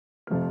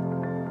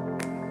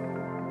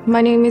My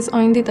name is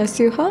Anindita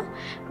Suha,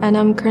 and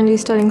I'm currently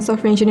studying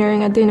software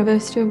engineering at the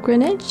University of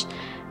Greenwich.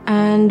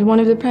 And one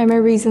of the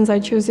primary reasons I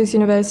chose this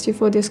university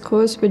for this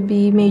course would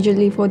be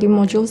majorly for the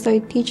modules that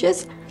it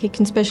teaches. You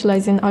can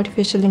specialize in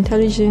artificial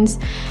intelligence,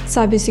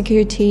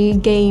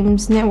 cybersecurity,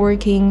 games,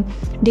 networking,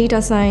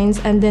 data science,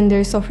 and then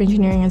there's software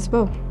engineering as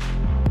well.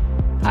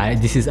 Hi,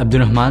 this is Abdur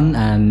Rahman,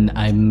 and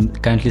I'm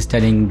currently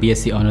studying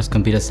BSc Honours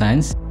Computer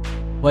Science.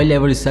 While I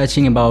was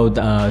researching about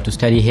to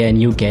study here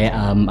in UK,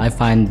 I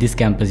find this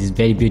campus is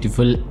very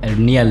beautiful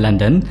near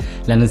London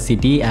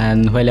city.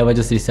 And while I was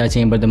just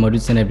researching about the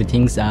modules and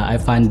everything, I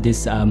find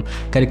this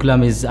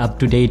curriculum is up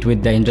to date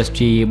with the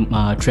industry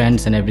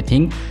trends and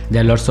everything.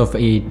 There are lots of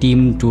a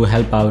team to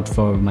help out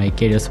for my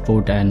career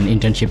support and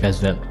internship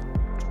as well.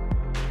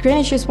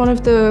 Greenwich is one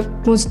of the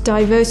most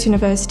diverse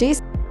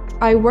universities.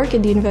 I work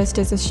at the university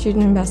as a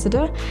student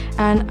ambassador,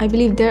 and I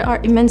believe there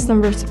are immense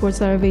number of supports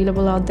that are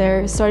available out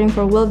there, starting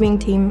from wellbeing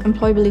team,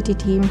 employability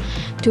team,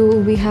 to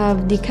we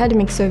have the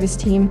academic service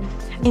team.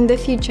 In the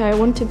future, I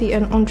want to be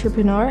an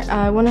entrepreneur.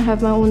 I want to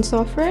have my own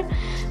software.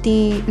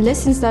 The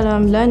lessons that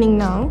I'm learning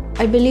now,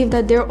 I believe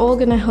that they're all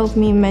going to help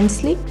me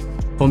immensely.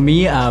 For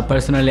me,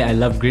 personally, I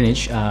love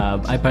Greenwich.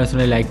 I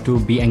personally like to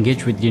be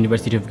engaged with the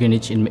University of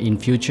Greenwich in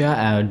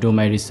future, do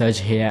my research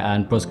here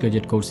and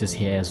postgraduate courses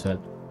here as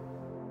well.